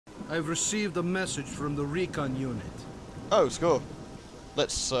I've received a message from the recon unit. Oh, score.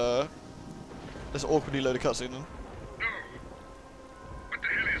 Let's awkwardly load a cutscene then. No. What the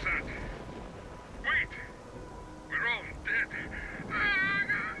hell is that? Wait. We're all dead.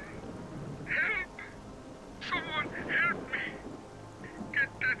 Help! Someone help me! Get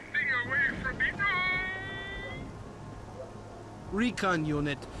that thing away from me! No! Recon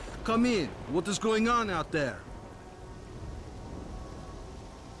unit, come in. What is going on out there?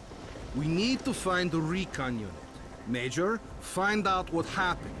 We need to find the recon unit. Major, find out what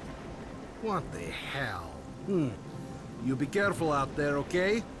happened. What the hell? You be careful out there,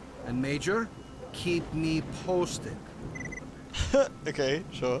 okay? And Major, keep me posted. Okay,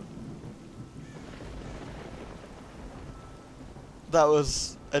 sure. That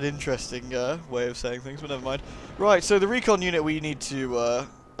was an interesting way of saying things, but never mind. Right, so the recon unit we need to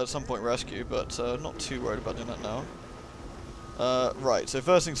at some point rescue, but not too worried about doing that now. Right, so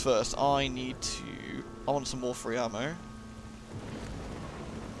first things first, I want some more free ammo.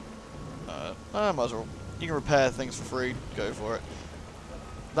 I might as well. You can repair things for free, go for it.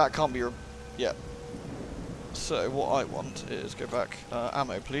 That can't be yeah. So what I want is, go back,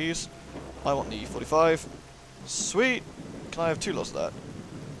 ammo please. I want the 45. Sweet! Can I have 2 lots of that?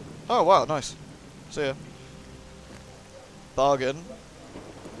 Oh wow, nice. See ya. Bargain.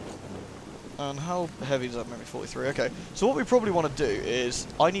 And how heavy does that make me? 43. Okay. So what we probably want to do is,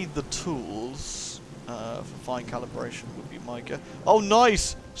 I need the tools for fine calibration would be my guess. Oh,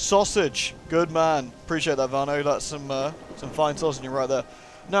 nice! Sausage! Good man. Appreciate that, Vano. That's some fine sausage right there.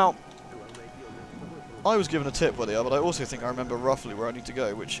 Now, I was given a tip by the other, but I also think I remember roughly where I need to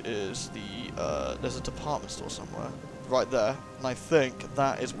go, which is the, there's a department store somewhere. Right there. And I think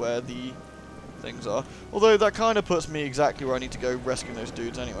that is where the things are. Although that kind of puts me exactly where I need to go rescuing those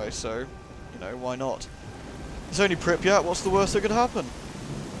dudes anyway, so... No, why not? It's only Pripyat, what's the worst that could happen?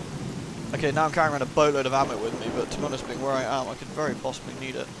 Okay, now I'm carrying around a boatload of ammo with me, but to be honest, being where I am, I could very possibly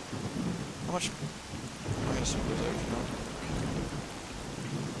need it. How much? I'm going to swap those over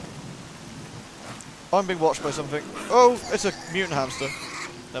now. I'm being watched by something. Oh, it's a mutant hamster.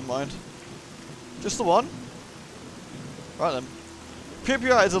 Never mind. Just the one? Right then.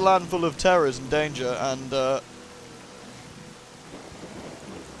 Pripyat is a land full of terrors and danger, and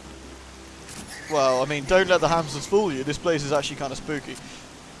well, I mean, don't let the hamsters fool you. This place is actually kind of spooky.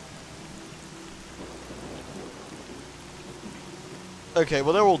 Okay,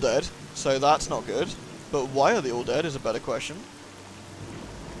 well, they're all dead, so that's not good. But why are they all dead is a better question.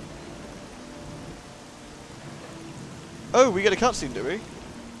 Oh, we get a cutscene, do we?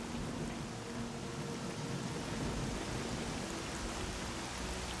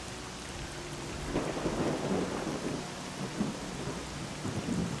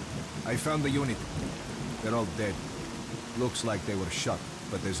 I found the unit. They're all dead. Looks like they were shot,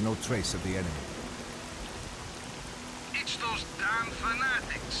 but there's no trace of the enemy. It's those damn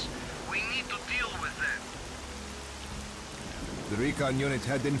fanatics. We need to deal with them. The recon unit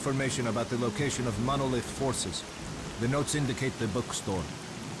had information about the location of monolith forces. The notes indicate the bookstore.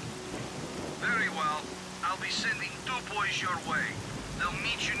 Very well. I'll be sending 2 boys your way. They'll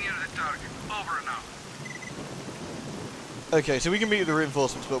meet you near the target. Over and out. Okay, so we can meet the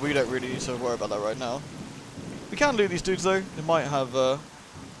reinforcements, but we don't really need to worry about that right now. We can loot these dudes, though. They might have, they've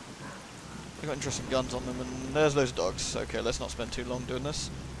got interesting guns on them, and there's those dogs. Okay, let's not spend too long doing this.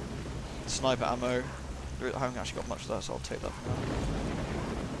 Sniper ammo. I haven't actually got much of that, so I'll take that for now.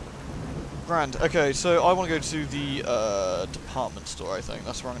 Grand. Okay, so I want to go to the department store, I think.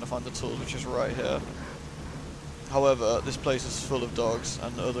 That's where I'm going to find the tools, which is right here. However, this place is full of dogs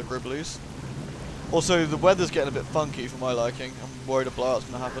and other gribblies. Also, the weather's getting a bit funky for my liking. I'm worried a blowout's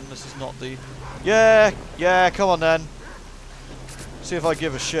going to happen. This is not the... Yeah, come on then. See if I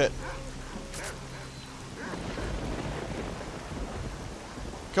give a shit.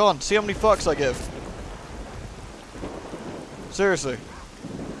 Come on, see how many fucks I give. Seriously.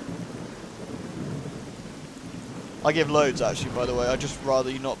 I give loads, actually, by the way. I'd just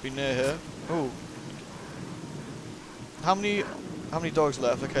rather you not be near here. Ooh. How many dogs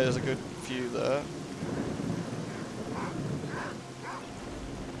left? Okay, there's a good few there.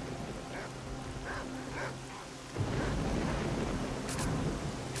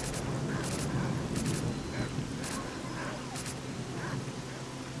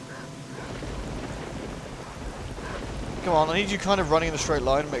 Come on, I need you kind of running in a straight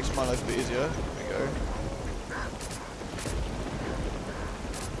line. It makes my life a bit easier. There we go.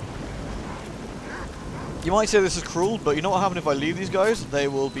 You might say this is cruel, but you know what happens if I leave these guys? They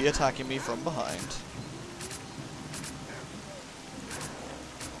will be attacking me from behind.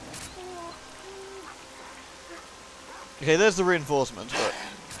 Okay, there's the reinforcements,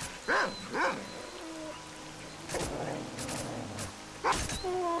 but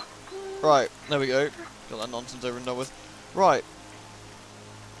Right, there we go. Got that nonsense over and done with. Right.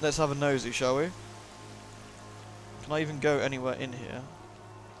 Let's have a nosy, shall we? Can I even go anywhere in here?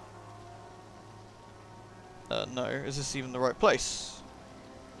 No. Is this even the right place?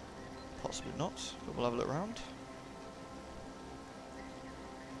 Possibly not, but we'll have a look around.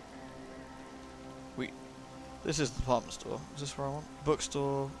 This is the department store. Is this where I want?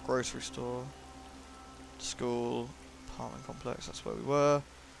 Bookstore, grocery store, school, apartment complex, that's where we were.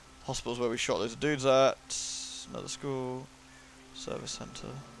 Hospital's where we shot loads of dudes at. Another school, service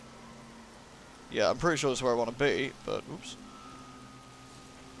centre. Yeah, I'm pretty sure this is where I want to be, but oops.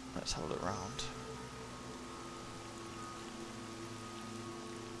 Let's have a look around.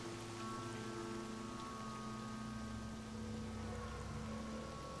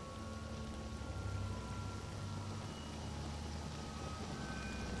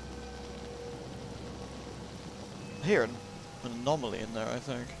 I hear an anomaly in there, I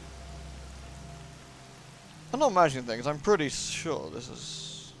think. I'm not imagining things, I'm pretty sure this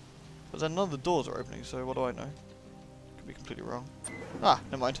is... But then none of the doors are opening, so what do I know? Could be completely wrong. Ah,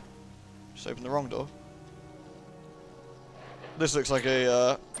 never mind. Just opened the wrong door. This looks like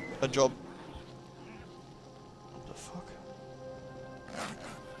a job. What the fuck?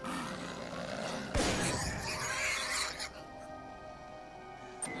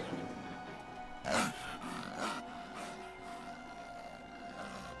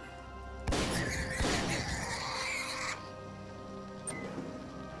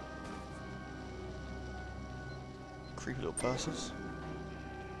 Creepy little bastards.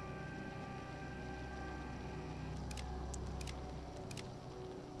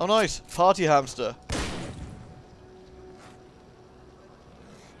 Oh nice! Party hamster!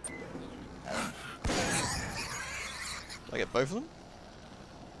 Did I get both of them?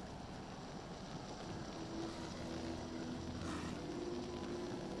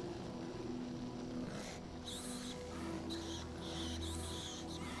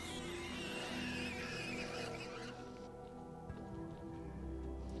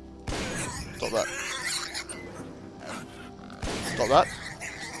 Stop that. Stop that.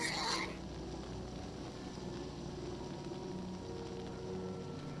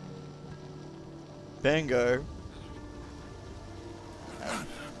 Bingo.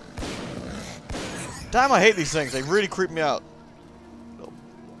 Damn, I hate these things. They really creep me out.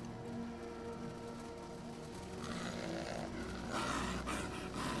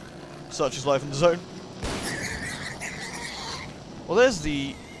 Such is life in the zone. Well, there's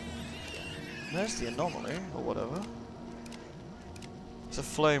the anomaly, or whatever. It's a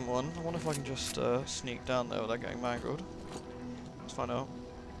flame one. I wonder if I can just sneak down there without getting mangled. Let's find out.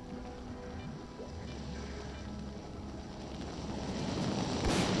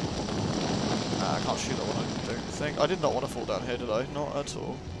 I can't shoot that one, I don't think. I did not want to fall down here, did I? Not at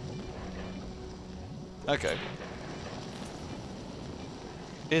all. Okay.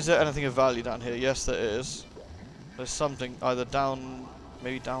 Is there anything of value down here? Yes, there is. There's something either down,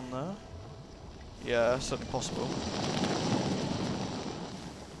 maybe down there? Yeah, certainly possible.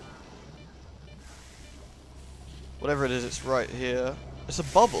 Whatever it is, it's right here. It's a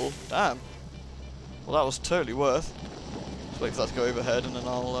bubble? Damn. Well, that was totally worth. Let's wait for that to go overhead and then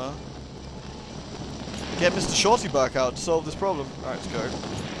I'll get Mr. Shorty back out to solve this problem. Alright, let's go.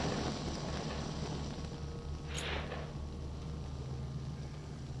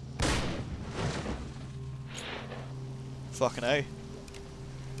 Fucking A.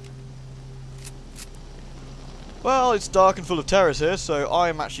 Well, it's dark and full of terrors here, so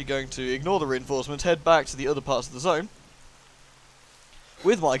I'm actually going to ignore the reinforcements, head back to the other parts of the zone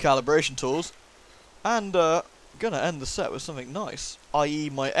with my calibration tools, and gonna end the set with something nice, i.e.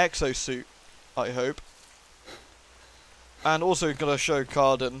 my exosuit, I hope. And also gonna show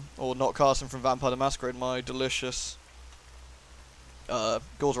Carden, or not Carson from Vampire the Masquerade, my delicious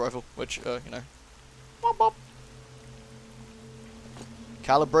Gauss rifle, which, you know, wop wop.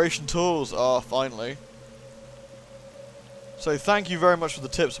 Calibration tools, finally. So thank you very much for the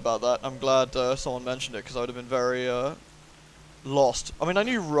tips about that. I'm glad someone mentioned it, because I would have been very lost. I mean, I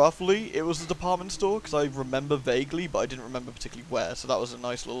knew roughly it was the department store, because I remember vaguely, but I didn't remember particularly where, so that was a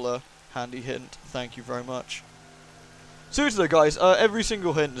nice little handy hint. Thank you very much. Seriously though, guys, every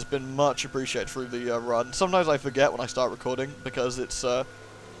single hint has been much appreciated through the run. Sometimes I forget when I start recording, because it's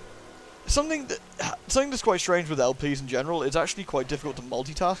something that's quite strange with LPs in general. It's actually quite difficult to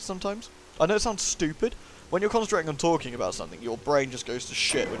multitask sometimes. I know it sounds stupid. When you're concentrating on talking about something, your brain just goes to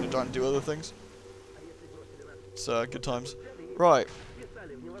shit when you're trying to do other things. It's good times. Right.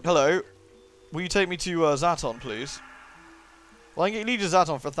 Hello. Will you take me to Zaton, please? Well, I can get Leader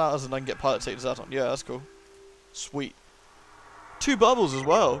Zaton for 1,000, I can get Pilot State Zaton. Yeah, that's cool. Sweet. 2 bubbles as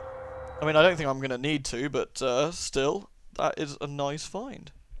well. I mean, I don't think I'm going to need to, but still, that is a nice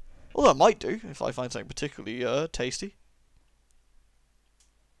find. Although I might do, if I find something particularly tasty.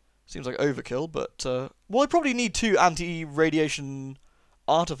 Seems like overkill, but... well, I probably need 2 anti-radiation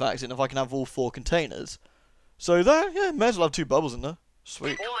artifacts in if I can have all 4 containers. So there, yeah, may as well have 2 bubbles in there.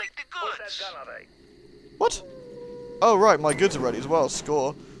 Sweet. People like the goods. What? Oh, right, my goods are ready as well.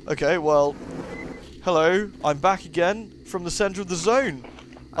 Score. Okay, well... Hello, I'm back again from the center of the zone.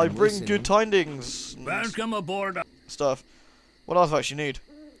 I bring good tidings. Welcome aboard. Stuff. What artifacts you need?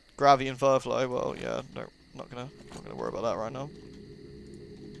 Gravity and Firefly. Well, yeah, no, not gonna worry about that right now.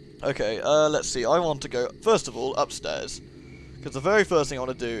 Okay, let's see. I want to go first of all upstairs, because the very first thing I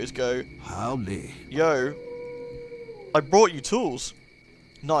want to do is go. Howdy. Yo, I brought you tools.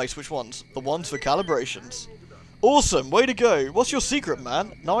 Nice. Which ones? The ones for calibrations. Awesome. Way to go. What's your secret,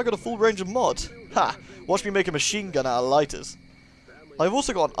 man? Now I got a full range of mods. Ha! Watch me make a machine gun out of lighters. I've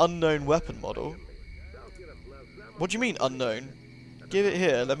also got an unknown weapon model. What do you mean, unknown? Give it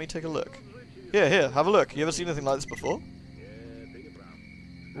here, let me take a look. Here, have a look. You ever seen anything like this before?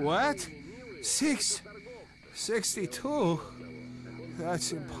 What? 62?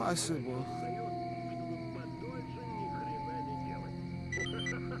 That's impossible.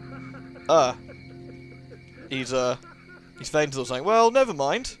 He's fainted or something. Well, never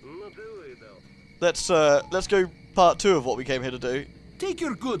mind. Let's go part 2 of what we came here to do. Take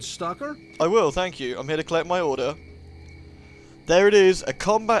your goods, Stalker. I will, thank you. I'm here to collect my order. There it is, a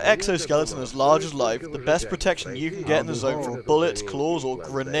combat exoskeleton as large as life, the best protection you can get in the zone from bullets, claws, or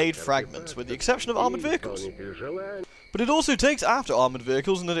grenade fragments, with the exception of armored vehicles. But it also takes after armored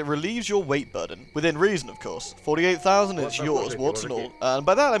vehicles in that it relieves your weight burden, within reason of course. 48,000 is yours, warts and all, and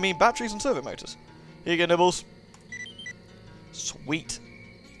by that I mean batteries and servo motors. Here you go, Nibbles. Sweet.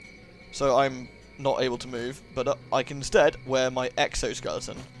 So I'm not able to move, but I can instead wear my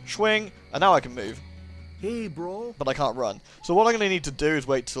exoskeleton. Swing, and now I can move. Hey, bro. But I can't run. So what I'm going to need to do is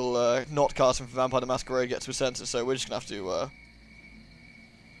wait till not casting for Vampire the Masquerade gets to his senses, so we're just going to have to...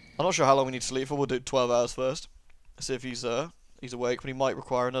 I'm not sure how long we need to sleep for, we'll do 12 hours first. See if he's awake, but he might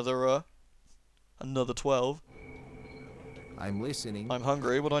require another 12. I'm listening. I'm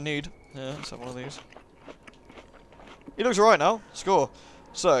hungry, what do I need? Yeah, let's have one of these. He looks alright now. Score.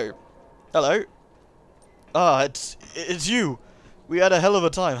 So, hello. Ah, it's you. We had a hell of a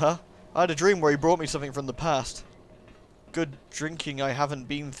time, huh? I had a dream where he brought me something from the past. Good drinking I haven't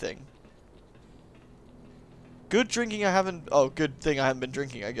been thing. Good drinking I haven't... Oh, good thing I haven't been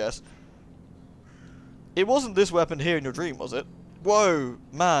drinking, I guess. It wasn't this weapon here in your dream, was it? Whoa,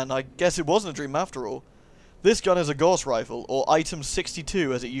 man, I guess it wasn't a dream after all. This gun is a Gauss rifle, or Item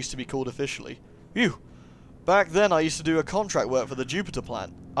 62 as it used to be called officially. Phew. Back then I used to do a contract work for the Jupiter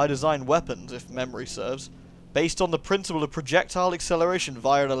plant. I designed weapons, if memory serves, based on the principle of projectile acceleration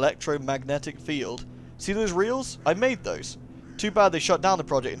via an electromagnetic field. See those reels? I made those. Too bad they shut down the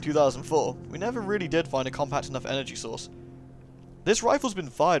project in 2004. We never really did find a compact enough energy source. This rifle's been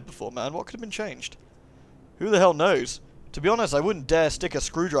fired before, man. What could have been changed? Who the hell knows? To be honest, I wouldn't dare stick a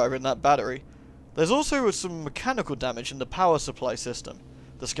screwdriver in that battery. There's also some mechanical damage in the power supply system.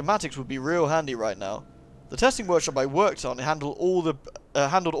 The schematics would be real handy right now. The testing workshop I worked on handled all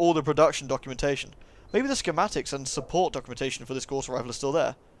the production documentation. Maybe the schematics and support documentation for this Gauss rifle is still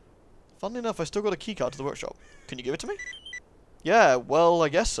there. Funnily enough, I still got a keycard to the workshop. Can you give it to me? Yeah, well, I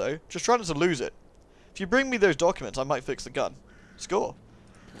guess so. Just try not to lose it. If you bring me those documents, I might fix the gun. Score.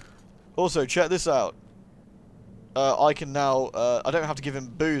 Also, check this out. I can now... I don't have to give him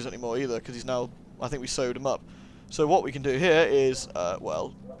booze anymore either, because he's now... I think we sewed him up. So what we can do here is,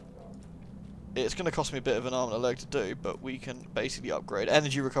 well... It's going to cost me a bit of an arm and a leg to do, but we can basically upgrade.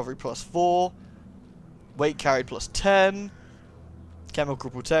 Energy recovery plus 4. Weight carried plus 10. Chemical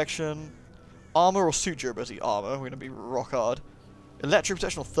protection. Armor or suit durability? Armor. We're going to be rock hard. Electric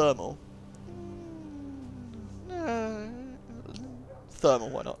protection or thermal? Thermal,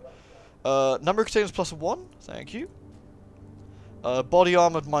 why not? Number of containers plus 1. Thank you. Body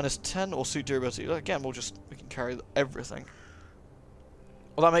armor minus 10 or suit durability. Again, we can carry everything.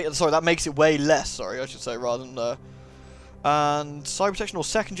 Well, that makes it way less. Sorry, I should say, rather than and cyber protection or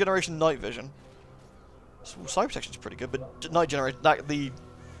second generation night vision. So, cyber protection is pretty good, but night generation, the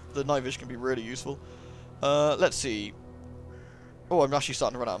night vision can be really useful. Let's see. Oh, I'm actually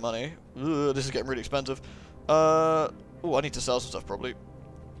starting to run out of money. Ugh, this is getting really expensive. Oh, I need to sell some stuff probably.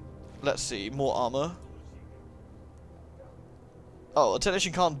 Let's see, more armor. Oh, a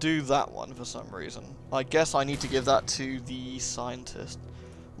technician can't do that one for some reason. I guess I need to give that to the scientist.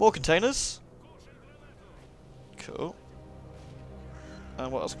 More containers. Cool.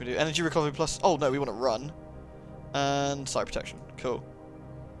 And what else can we do? Energy recovery plus... Oh, no, we want to run. And side protection. Cool.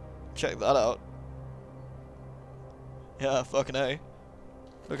 Check that out. Yeah, fucking A.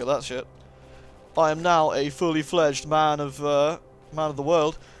 Look at that shit. I am now a fully fledged man of the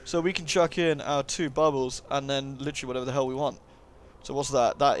world. So we can chuck in our 2 bubbles and then literally whatever the hell we want. So what's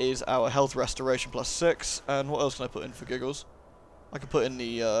that? That is our health restoration plus 6. And what else can I put in for giggles? I can put in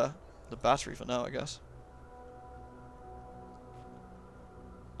the battery for now, I guess.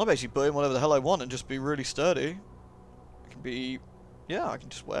 I'll basically put in whatever the hell I want and just be really sturdy. It can be... Yeah, I can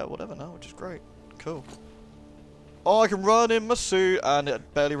just wear whatever now, which is great. Cool. Oh, I can run in my suit and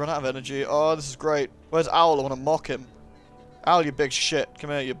it barely run out of energy. Oh, this is great. Where's Owl? I want to mock him. Owl, you big shit.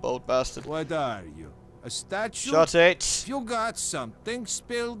 Come here, you bold bastard. What are you? A statue? Shut it. If you got something,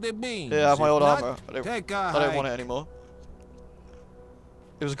 spill the beans. Yeah, I have my If old not, armor. I take a don't want it anymore.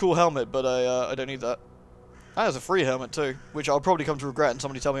 It was a cool helmet, but I don't need that. That is a free helmet too, which I'll probably come to regret and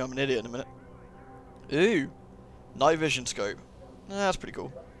somebody tell me I'm an idiot in a minute. Ooh. Night vision scope. That's pretty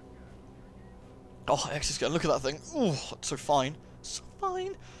cool. Oh, exoskeleton. Look at that thing. Ooh, it's so fine. So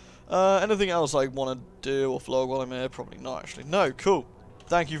fine. Anything else I want to do or vlog while I'm here? Probably not, actually. No, cool.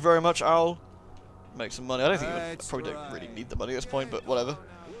 Thank you very much, Owl. Make some money. I don't think I probably don't really need the money at this point, but whatever.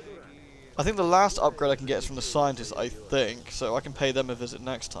 I think the last upgrade I can get is from the scientists, I think, so I can pay them a visit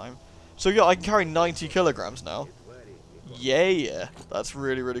next time. So yeah, I can carry 90 kilograms now. Yeah, that's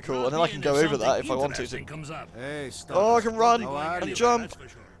really, really cool. And then I can go over that if I want to. Hey, Oh, I can run and jump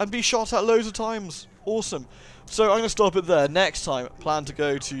and be shot at loads of times. Awesome. So I'm going to stop it there. Next time, plan to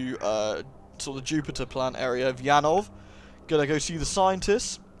go to sort of the Jupiter plant area of Yanov. Gonna go see the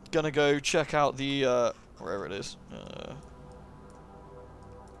scientists. Gonna go check out the wherever it is.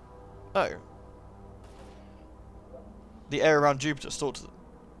 Oh, the area around Jupiter. Sort of.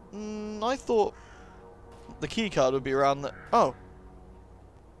 I thought the key card would be around the... Oh.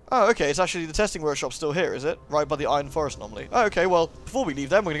 Oh, okay, it's actually the testing workshop's still here, is it? Right by the Iron Forest normally. Oh, okay, well, before we leave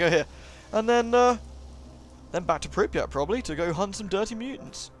then, we're going to go here. And then back to Pripyat, probably, to go hunt some dirty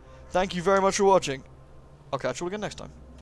mutants. Thank you very much for watching. I'll catch you all again next time.